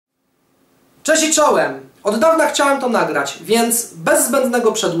Cześć i czołem! Od dawna chciałem to nagrać, więc bez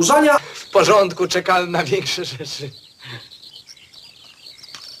zbędnego przedłużania... W porządku, czekałem na większe rzeczy.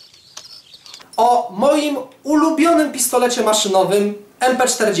 O moim ulubionym pistolecie maszynowym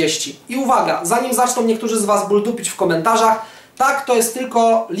MP40. I uwaga, zanim zaczną niektórzy z Was buldupić w komentarzach, tak, to jest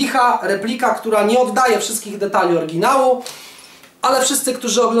tylko licha replika, która nie oddaje wszystkich detali oryginału, ale wszyscy,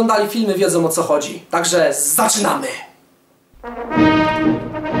 którzy oglądali filmy, wiedzą, o co chodzi. Także zaczynamy!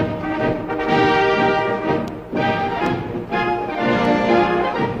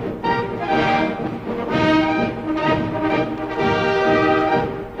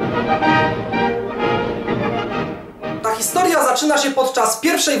 Ta historia zaczyna się podczas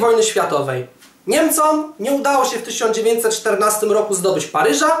I wojny światowej. Niemcom nie udało się w 1914 roku zdobyć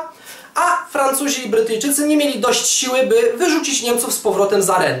Paryża, a Francuzi i Brytyjczycy nie mieli dość siły, by wyrzucić Niemców z powrotem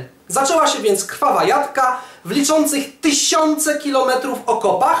za Ren. Zaczęła się więc krwawa jadka w liczących tysiące kilometrów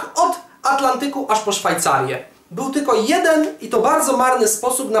okopach od Atlantyku aż po Szwajcarię. Był tylko jeden i to bardzo marny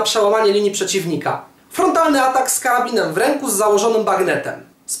sposób na przełamanie linii przeciwnika. Frontalny atak z karabinem w ręku z założonym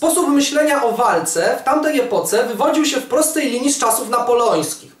bagnetem. Sposób myślenia o walce w tamtej epoce wywodził się w prostej linii z czasów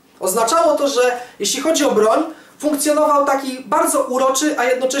napoleońskich. Oznaczało to, że jeśli chodzi o broń, funkcjonował taki bardzo uroczy, a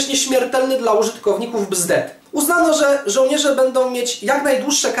jednocześnie śmiertelny dla użytkowników bzdet. Uznano, że żołnierze będą mieć jak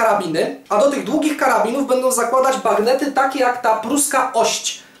najdłuższe karabiny, a do tych długich karabinów będą zakładać bagnety takie jak ta pruska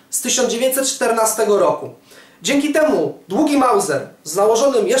ość z 1914 roku. Dzięki temu długi Mauser z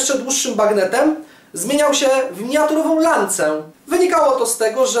nałożonym jeszcze dłuższym bagnetem zmieniał się w miniaturową lancę. Wynikało to z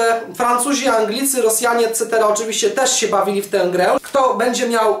tego, że Francuzi, Anglicy, Rosjanie, etc. oczywiście też się bawili w tę grę. Kto będzie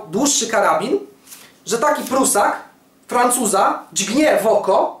miał dłuższy karabin, że taki Prusak, Francuza, dźgnie w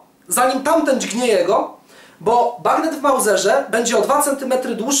oko, zanim tamten dźgnie jego, bo bagnet w Mauserze będzie o 2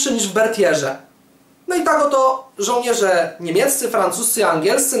 cm dłuższy niż w Bertierze. No i tak oto żołnierze niemieccy, francuscy,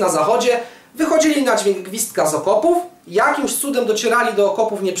 angielscy na zachodzie wychodzili na dźwięk gwizdka z okopów, jakimś cudem docierali do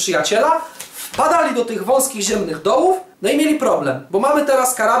okopów nieprzyjaciela, wpadali do tych wąskich ziemnych dołów, no i mieli problem, bo mamy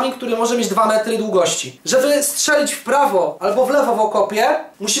teraz karabin, który może mieć 2 metry długości. Żeby strzelić w prawo albo w lewo w okopie,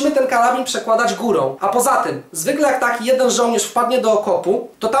 musimy ten karabin przekładać górą. A poza tym, zwykle jak taki jeden żołnierz wpadnie do okopu,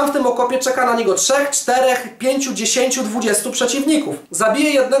 to tam w tym okopie czeka na niego 3, 4, 5, 10, 20 przeciwników.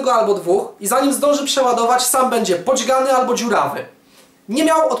 Zabije jednego albo dwóch i zanim zdąży przeładować, sam będzie podźgany albo dziurawy. Nie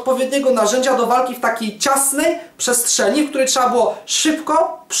miał odpowiedniego narzędzia do walki w takiej ciasnej przestrzeni, w której trzeba było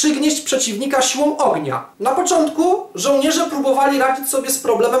szybko przygnieść przeciwnika siłą ognia. Na początku żołnierze próbowali radzić sobie z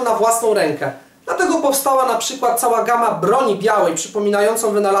problemem na własną rękę. Dlatego powstała na przykład cała gama broni białej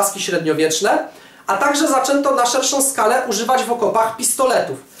przypominającą wynalazki średniowieczne, a także zaczęto na szerszą skalę używać w okopach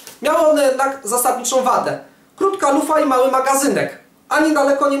pistoletów. Miały one jednak zasadniczą wadę. Krótka lufa i mały magazynek. Ani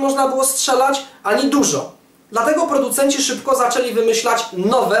daleko nie można było strzelać, ani dużo. Dlatego producenci szybko zaczęli wymyślać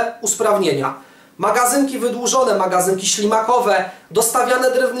nowe usprawnienia. Magazynki wydłużone, magazynki ślimakowe,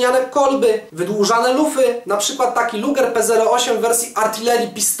 dostawiane drewniane kolby, wydłużane lufy, na przykład taki Luger P08 w wersji artylerii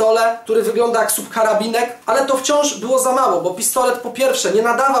pistole, który wygląda jak subkarabinek, ale to wciąż było za mało, bo pistolet po pierwsze nie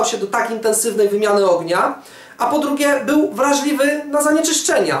nadawał się do tak intensywnej wymiany ognia, a po drugie był wrażliwy na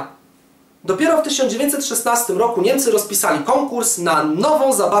zanieczyszczenia. Dopiero w 1916 roku Niemcy rozpisali konkurs na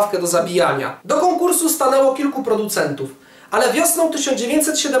nową zabawkę do zabijania. Do konkursu stanęło kilku producentów, ale wiosną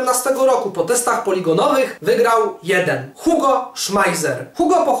 1917 roku po testach poligonowych wygrał jeden. Hugo Schmeisser.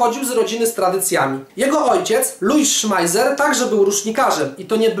 Hugo pochodził z rodziny z tradycjami. Jego ojciec, Louis Schmeisser, także był rusznikarzem i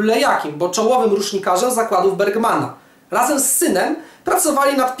to nie byle jakim, bo czołowym rusznikarzem zakładów Bergmana. Razem z synem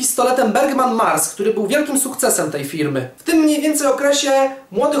pracowali nad pistoletem Bergman Mars, który był wielkim sukcesem tej firmy. W tym mniej więcej okresie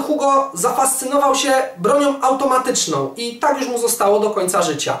młody Hugo zafascynował się bronią automatyczną i tak już mu zostało do końca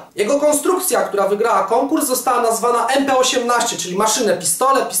życia. Jego konstrukcja, która wygrała konkurs, została nazwana MP18, czyli maszynę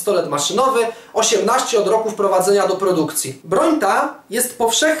pistolet maszynowy, 18 od roku wprowadzenia do produkcji. Broń ta jest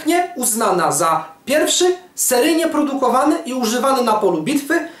powszechnie uznana za pierwszy seryjnie produkowany i używany na polu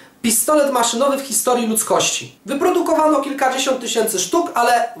bitwy pistolet maszynowy w historii ludzkości. Wyprodukowano kilkadziesiąt tysięcy sztuk,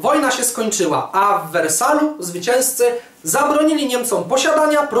 ale wojna się skończyła, a w Wersalu zwycięzcy zabronili Niemcom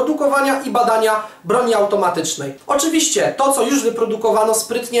posiadania, produkowania i badania broni automatycznej. Oczywiście to, co już wyprodukowano,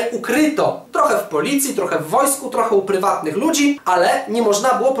 sprytnie ukryto. Trochę w policji, trochę w wojsku, trochę u prywatnych ludzi, ale nie można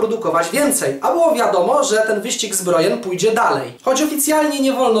było produkować więcej. A było wiadomo, że ten wyścig zbrojen pójdzie dalej. Choć oficjalnie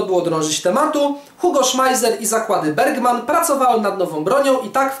nie wolno było drążyć tematu, Hugo Schmeisser i zakłady Bergman pracowały nad nową bronią i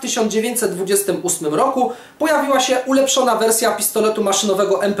tak w 1928 roku pojawiła się ulepszona wersja pistoletu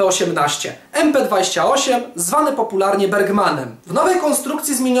maszynowego MP18. MP28, zwany popularnie Bergmanem. W nowej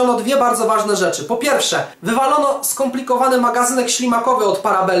konstrukcji zmieniono dwie bardzo ważne rzeczy. Po pierwsze, wywalono skomplikowany magazynek ślimakowy od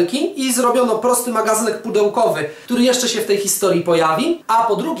parabelki i zrobiono prosty magazynek pudełkowy, który jeszcze się w tej historii pojawi. A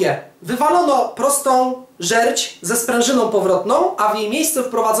po drugie, wywalono prostą żerć ze sprężyną powrotną, a w jej miejsce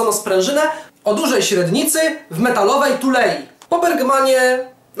wprowadzono sprężynę o dużej średnicy w metalowej tulei. Po Bergmanie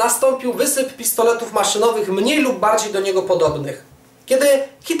nastąpił wysyp pistoletów maszynowych mniej lub bardziej do niego podobnych. Kiedy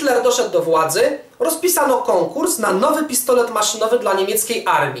Hitler doszedł do władzy, rozpisano konkurs na nowy pistolet maszynowy dla niemieckiej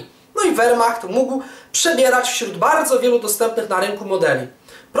armii. No i Wehrmacht mógł przebierać wśród bardzo wielu dostępnych na rynku modeli.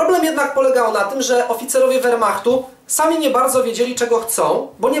 Problem jednak polegał na tym, że oficerowie Wehrmachtu sami nie bardzo wiedzieli, czego chcą,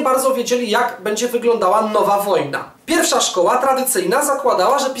 bo nie bardzo wiedzieli, jak będzie wyglądała nowa wojna. Pierwsza szkoła, tradycyjna,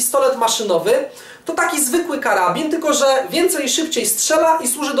 zakładała, że pistolet maszynowy to taki zwykły karabin, tylko że więcej i szybciej strzela i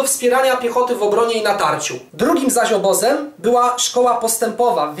służy do wspierania piechoty w obronie i natarciu. Drugim zaś obozem była szkoła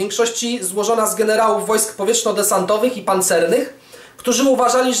postępowa, w większości złożona z generałów wojsk powietrzno-desantowych i pancernych, którzy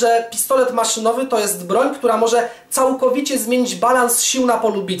uważali, że pistolet maszynowy to jest broń, która może całkowicie zmienić balans sił na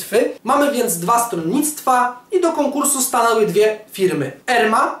polu bitwy. Mamy więc dwa stronnictwa i do konkursu stanęły dwie firmy.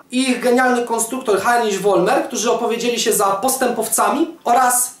 Erma i ich genialny konstruktor Heinrich Vollmer, którzy opowiedzieli się za postępowcami,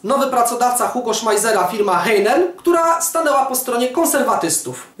 oraz nowy pracodawca Hugo Schmeissera, firma Heinel, która stanęła po stronie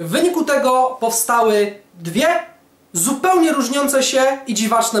konserwatystów. W wyniku tego powstały dwie zupełnie różniące się i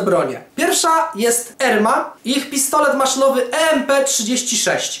dziwaczne bronie. Pierwsza jest Erma i ich pistolet maszynowy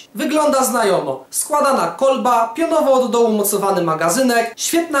EMP-36. Wygląda znajomo. Składana kolba, pionowo od dołu mocowany magazynek,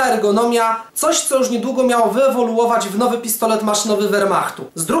 świetna ergonomia, coś co już niedługo miało wyewoluować w nowy pistolet maszynowy Wehrmachtu.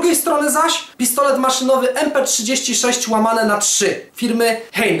 Z drugiej strony zaś pistolet maszynowy MP-36 łamane na 3 firmy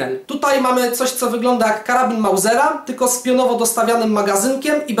Heinel. Tutaj mamy coś co wygląda jak karabin Mausera, tylko z pionowo dostawianym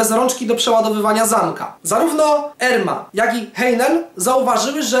magazynkiem i bez rączki do przeładowywania zamka. Zarówno Erma jak i Heinel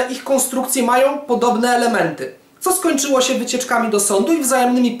zauważyły, że ich konstrukcje mają podobne elementy, co skończyło się wycieczkami do sądu i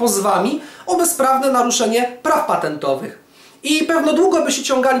wzajemnymi pozwami o bezprawne naruszenie praw patentowych. I pewno długo by się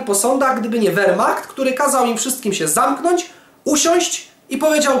ciągali po sądach, gdyby nie Wehrmacht, który kazał im wszystkim się zamknąć, usiąść i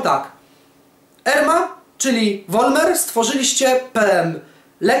powiedział tak: Erma, czyli Vollmer, stworzyliście PM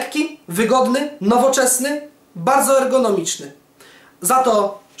lekki, wygodny, nowoczesny, bardzo ergonomiczny. Za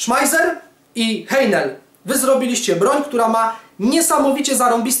to Schmeisser i Heinel, wy zrobiliście broń, która ma niesamowicie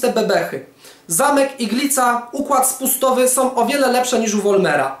zarąbiste bebechy. Zamek, iglica, układ spustowy są o wiele lepsze niż u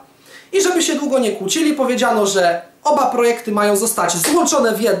Vollmera. I żeby się długo nie kłócili, powiedziano, że oba projekty mają zostać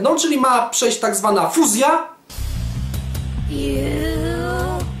złączone w jedną, czyli ma przejść tak zwana fuzja.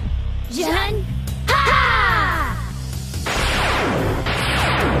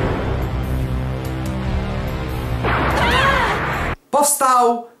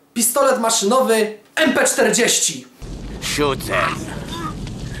 Powstał pistolet maszynowy MP-40. Shoot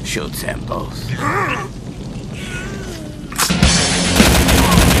them both.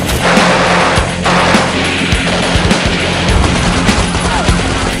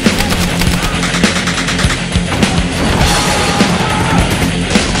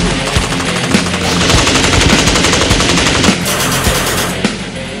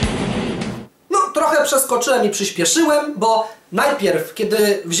 No, trochę przeskoczyłem i przyspieszyłem, bo najpierw,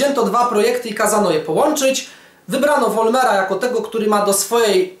 kiedy wzięto dwa projekty i kazano je połączyć, wybrano Vollmera jako tego, który ma do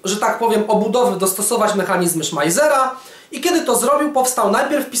swojej, że tak powiem, obudowy dostosować mechanizmy Schmeissera i kiedy to zrobił, powstał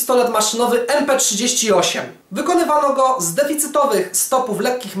najpierw pistolet maszynowy MP-38. Wykonywano go z deficytowych stopów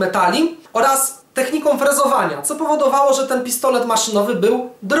lekkich metali oraz techniką frezowania, co powodowało, że ten pistolet maszynowy był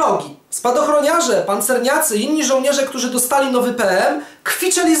drogi. Spadochroniarze, pancerniacy i inni żołnierze, którzy dostali nowy PM,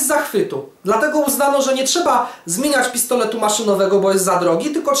 kwiczeli z zachwytu. Dlatego uznano, że nie trzeba zmieniać pistoletu maszynowego, bo jest za drogi,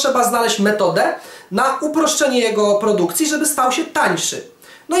 tylko trzeba znaleźć metodę na uproszczenie jego produkcji, żeby stał się tańszy.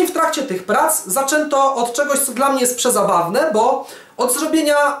 No i w trakcie tych prac zaczęto od czegoś, co dla mnie jest przezabawne, bo od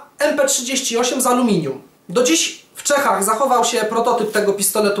zrobienia MP-38 z aluminium. Do dziś w Czechach zachował się prototyp tego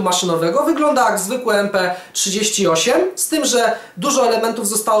pistoletu maszynowego. Wygląda jak zwykłe MP-38, z tym, że dużo elementów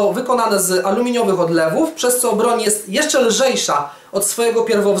zostało wykonane z aluminiowych odlewów, przez co broń jest jeszcze lżejsza od swojego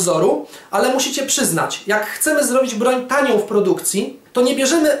pierwowzoru, ale musicie przyznać, jak chcemy zrobić broń tanią w produkcji, to nie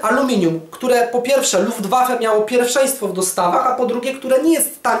bierzemy aluminium, które po pierwsze Luftwaffe miało pierwszeństwo w dostawach, a po drugie, które nie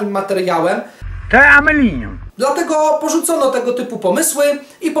jest tanim materiałem. To aluminium. Dlatego porzucono tego typu pomysły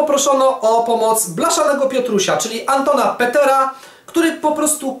i poproszono o pomoc blaszanego Piotrusia, czyli Antona Petera, który po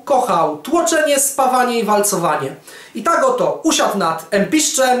prostu kochał tłoczenie, spawanie i walcowanie. I tak oto usiadł nad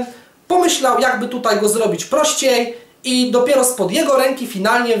empiszczem, pomyślał, jakby tutaj go zrobić prościej i dopiero spod jego ręki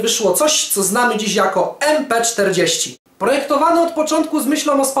finalnie wyszło coś, co znamy dziś jako MP-40. Projektowany od początku z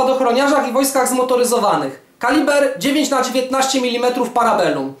myślą o spadochroniarzach i wojskach zmotoryzowanych. Kaliber 9×19 mm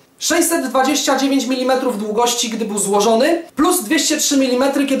Parabellum. 629 mm długości, gdy był złożony, plus 203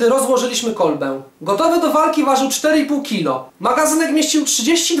 mm, kiedy rozłożyliśmy kolbę. Gotowy do walki ważył 4,5 kg. Magazynek mieścił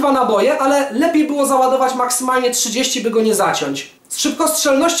 32 naboje, ale lepiej było załadować maksymalnie 30, by go nie zaciąć. Z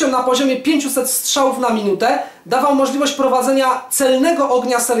szybkostrzelnością na poziomie 500 strzałów na minutę dawał możliwość prowadzenia celnego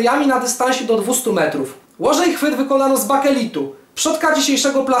ognia seriami na dystansie do 200 metrów. Łoże i chwyt wykonano z bakelitu, przodka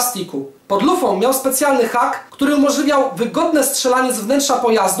dzisiejszego plastiku. Pod lufą miał specjalny hak, który umożliwiał wygodne strzelanie z wnętrza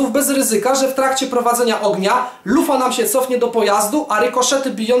pojazdów bez ryzyka, że w trakcie prowadzenia ognia lufa nam się cofnie do pojazdu, a rykoszety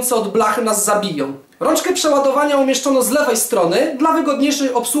bijące od blachy nas zabiją. Rączkę przeładowania umieszczono z lewej strony dla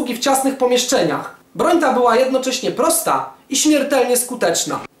wygodniejszej obsługi w ciasnych pomieszczeniach. Broń ta była jednocześnie prosta i śmiertelnie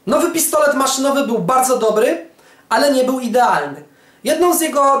skuteczna. Nowy pistolet maszynowy był bardzo dobry, ale nie był idealny. Jedną z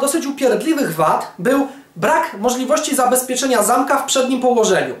jego dosyć upierdliwych wad był brak możliwości zabezpieczenia zamka w przednim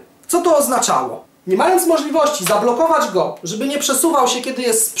położeniu. Co to oznaczało? Nie mając możliwości zablokować go, żeby nie przesuwał się, kiedy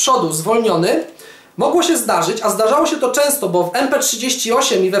jest z przodu zwolniony, mogło się zdarzyć, a zdarzało się to często, bo w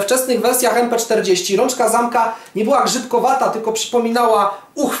MP38 i we wczesnych wersjach MP40 rączka zamka nie była grzybkowata, tylko przypominała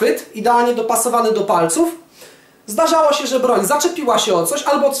uchwyt, idealnie dopasowany do palców. Zdarzało się, że broń zaczepiła się o coś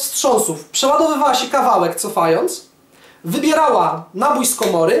albo od wstrząsów przeładowywała się kawałek cofając, wybierała nabój z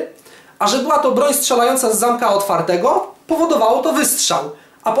komory, a że była to broń strzelająca z zamka otwartego, powodowało to wystrzał,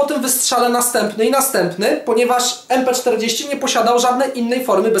 a potem wystrzale następny i następny, ponieważ MP40 nie posiadał żadnej innej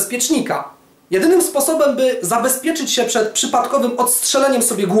formy bezpiecznika. Jedynym sposobem, by zabezpieczyć się przed przypadkowym odstrzeleniem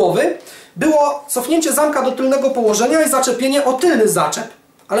sobie głowy, było cofnięcie zamka do tylnego położenia i zaczepienie o tylny zaczep.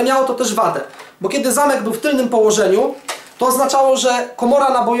 Ale miało to też wadę, bo kiedy zamek był w tylnym położeniu, to oznaczało, że komora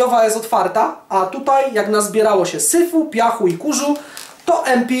nabojowa jest otwarta, a tutaj, jak nazbierało się syfu, piachu i kurzu, to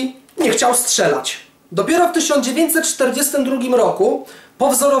MP nie chciał strzelać. Dopiero w 1942 roku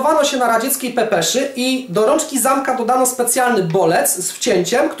powzorowano się na radzieckiej pepeszy i do rączki zamka dodano specjalny bolec z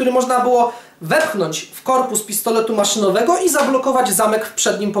wcięciem, który można było wepchnąć w korpus pistoletu maszynowego i zablokować zamek w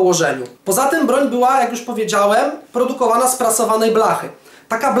przednim położeniu. Poza tym broń była, jak już powiedziałem, produkowana z prasowanej blachy.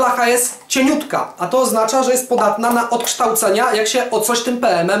 Taka blacha jest cieniutka, a to oznacza, że jest podatna na odkształcenia, jak się o coś tym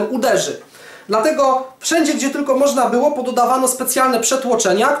PM-em uderzy. Dlatego wszędzie, gdzie tylko można było, pododawano specjalne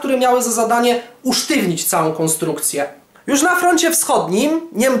przetłoczenia, które miały za zadanie usztywnić całą konstrukcję. Już na froncie wschodnim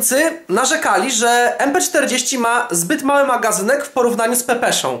Niemcy narzekali, że MP40 ma zbyt mały magazynek w porównaniu z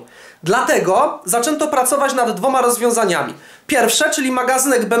pepeszą. Dlatego zaczęto pracować nad dwoma rozwiązaniami. Pierwsze, czyli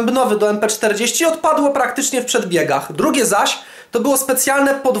magazynek bębnowy do MP40, odpadło praktycznie w przedbiegach. Drugie zaś to było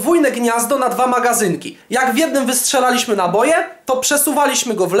specjalne podwójne gniazdo na dwa magazynki. Jak w jednym wystrzelaliśmy naboje, to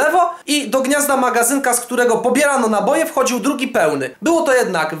przesuwaliśmy go w lewo i do gniazda magazynka, z którego pobierano naboje, wchodził drugi pełny. Było to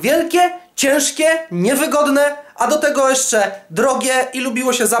jednak wielkie, ciężkie, niewygodne, a do tego jeszcze drogie i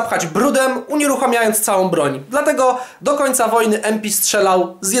lubiło się zapchać brudem, unieruchamiając całą broń. Dlatego do końca wojny MP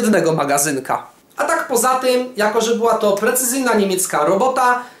strzelał z jednego magazynka. A tak poza tym, jako że była to precyzyjna niemiecka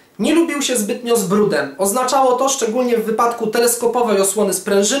robota, nie lubił się zbytnio z brudem. Oznaczało to, szczególnie w wypadku teleskopowej osłony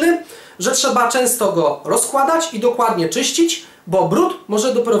sprężyny, że trzeba często go rozkładać i dokładnie czyścić, bo brud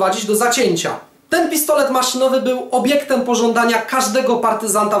może doprowadzić do zacięcia. Ten pistolet maszynowy był obiektem pożądania każdego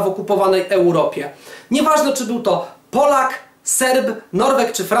partyzanta w okupowanej Europie. Nieważne, czy był to Polak, Serb,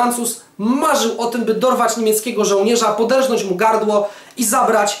 Norweg czy Francuz, marzył o tym, by dorwać niemieckiego żołnierza, poderżnąć mu gardło i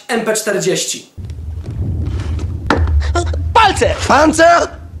zabrać MP40. Palce!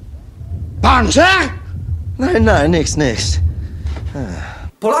 Panzer? Panzer? Nein, nein, nichts.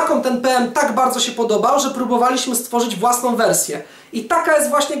 Polakom ten PM tak bardzo się podobał, że próbowaliśmy stworzyć własną wersję. I taka jest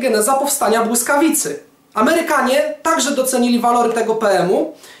właśnie geneza powstania błyskawicy. Amerykanie także docenili walory tego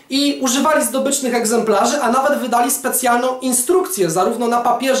PM-u i używali zdobycznych egzemplarzy, a nawet wydali specjalną instrukcję, zarówno na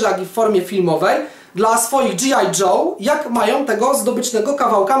papierze, jak i w formie filmowej, dla swoich G.I. Joe, jak mają tego zdobycznego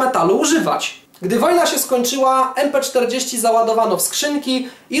kawałka metalu używać. Gdy wojna się skończyła, MP40 załadowano w skrzynki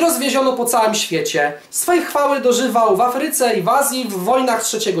i rozwieziono po całym świecie. Swej chwały dożywał w Afryce i w Azji, w wojnach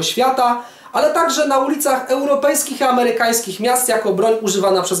III świata, ale także na ulicach europejskich i amerykańskich miast jako broń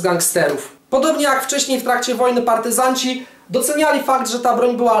używana przez gangsterów. Podobnie jak wcześniej w trakcie wojny partyzanci doceniali fakt, że ta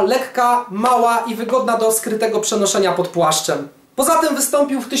broń była lekka, mała i wygodna do skrytego przenoszenia pod płaszczem. Poza tym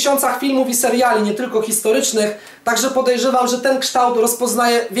wystąpił w tysiącach filmów i seriali, nie tylko historycznych, także podejrzewam, że ten kształt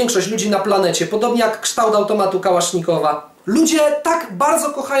rozpoznaje większość ludzi na planecie, podobnie jak kształt automatu Kałasznikowa. Ludzie tak bardzo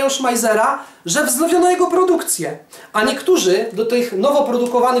kochają Schmeissera, że wznowiono jego produkcję, a niektórzy do tych nowo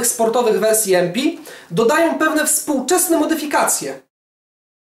produkowanych sportowych wersji MP dodają pewne współczesne modyfikacje.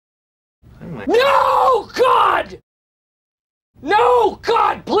 No, God! No,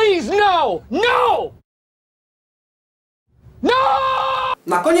 God, please, no! No! No!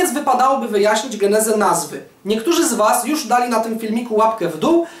 Na koniec wypadałoby wyjaśnić genezę nazwy. Niektórzy z Was już dali na tym filmiku łapkę w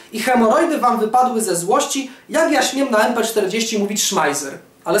dół i hemoroidy Wam wypadły ze złości, jak ja śmiem na MP40 mówić Schmeisser.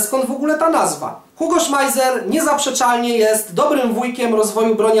 Ale skąd w ogóle ta nazwa? Hugo Schmeisser niezaprzeczalnie jest dobrym wujkiem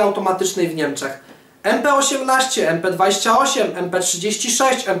rozwoju broni automatycznej w Niemczech. MP18, MP28,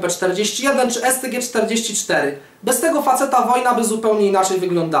 MP36, MP41 czy STG-44. Bez tego faceta wojna by zupełnie inaczej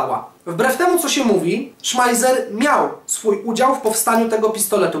wyglądała. Wbrew temu, co się mówi, Schmeisser miał swój udział w powstaniu tego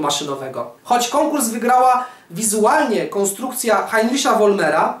pistoletu maszynowego. Choć konkurs wygrała wizualnie konstrukcja Heinricha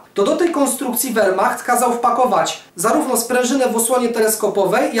Vollmera, to do tej konstrukcji Wehrmacht kazał wpakować zarówno sprężynę w osłonie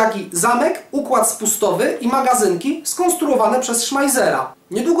teleskopowej, jak i zamek, układ spustowy i magazynki skonstruowane przez Schmeissera.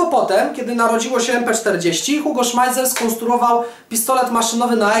 Niedługo potem, kiedy narodziło się MP40, Hugo Schmeisser skonstruował pistolet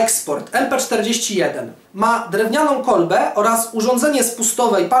maszynowy na eksport MP41. Ma drewnianą kolbę oraz urządzenie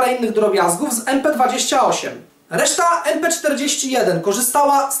spustowe i parę innych drobiazgów z MP28. Reszta MP41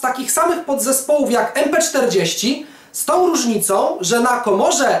 korzystała z takich samych podzespołów jak MP40, z tą różnicą, że na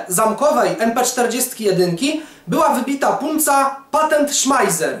komorze zamkowej MP41 była wybita punca Patent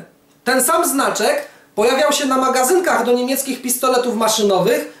Schmeisser. Ten sam znaczek pojawiał się na magazynkach do niemieckich pistoletów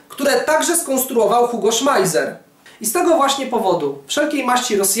maszynowych, które także skonstruował Hugo Schmeisser. I z tego właśnie powodu wszelkiej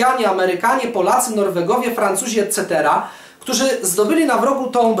maści Rosjanie, Amerykanie, Polacy, Norwegowie, Francuzi, etc., którzy zdobyli na wrogu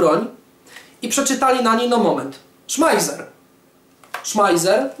tą broń i przeczytali na niej, no moment, Schmeisser.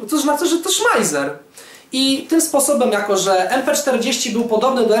 Schmeisser? No to znaczy, że to Schmeisser. I tym sposobem, jako że MP40 był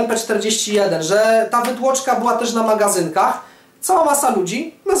podobny do MP41, że ta wytłoczka była też na magazynkach, cała masa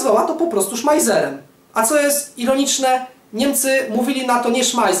ludzi nazwała to po prostu Schmeisserem. A co jest ironiczne, Niemcy mówili na to nie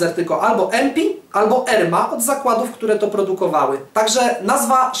Schmeisser, tylko albo MP, albo Erma od zakładów, które to produkowały. Także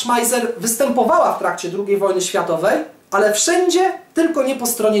nazwa Schmeisser występowała w trakcie II wojny światowej, ale wszędzie, tylko nie po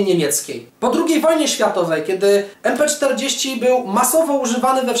stronie niemieckiej. Po II wojnie światowej, kiedy MP40 był masowo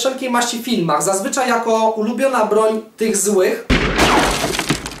używany we wszelkiej maści filmach, zazwyczaj jako ulubiona broń tych złych,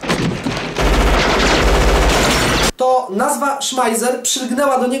 to nazwa Schmeisser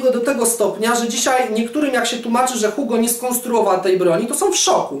przylgnęła do niego do tego stopnia, że dzisiaj niektórym, jak się tłumaczy, że Hugo nie skonstruował tej broni, to są w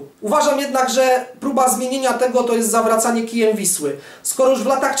szoku. Uważam jednak, że próba zmienienia tego to jest zawracanie kijem Wisły. Skoro już w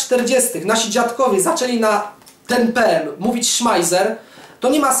latach 40. nasi dziadkowie zaczęli na ten PM mówić Schmeisser, to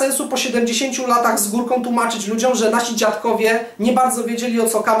nie ma sensu po 70 latach z górką tłumaczyć ludziom, że nasi dziadkowie nie bardzo wiedzieli, o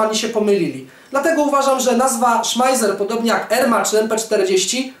co kam, się pomylili. Dlatego uważam, że nazwa Schmeisser, podobnie jak Erma czy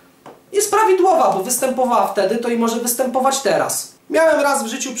MP40, jest prawidłowa, bo występowała wtedy, to i może występować teraz. Miałem raz w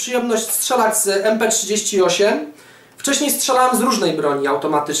życiu przyjemność strzelać z MP38. Wcześniej strzelałem z różnej broni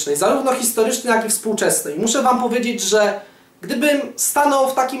automatycznej, zarówno historycznej, jak i współczesnej. Muszę Wam powiedzieć, że gdybym stanął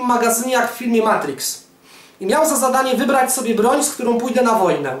w takim magazynie jak w filmie Matrix i miał za zadanie wybrać sobie broń, z którą pójdę na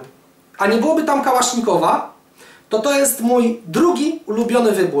wojnę, a nie byłoby tam kałasznikowa, to jest mój drugi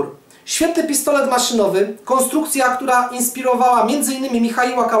ulubiony wybór. Świetny pistolet maszynowy, konstrukcja, która inspirowała m.in.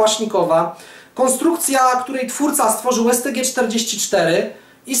 Michaiła Kałasznikowa, konstrukcja, której twórca stworzył STG-44,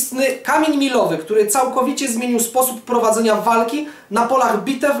 istny kamień milowy, który całkowicie zmienił sposób prowadzenia walki na polach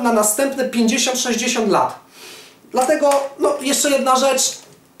bitew na następne 50-60 lat. Dlatego, no jeszcze jedna rzecz,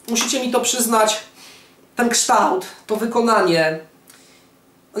 musicie mi to przyznać, ten kształt, to wykonanie,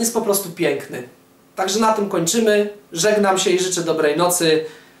 on jest po prostu piękny. Także na tym kończymy, żegnam się i życzę dobrej nocy.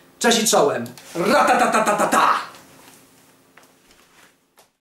 Cześć i czołem. Ratatatatata!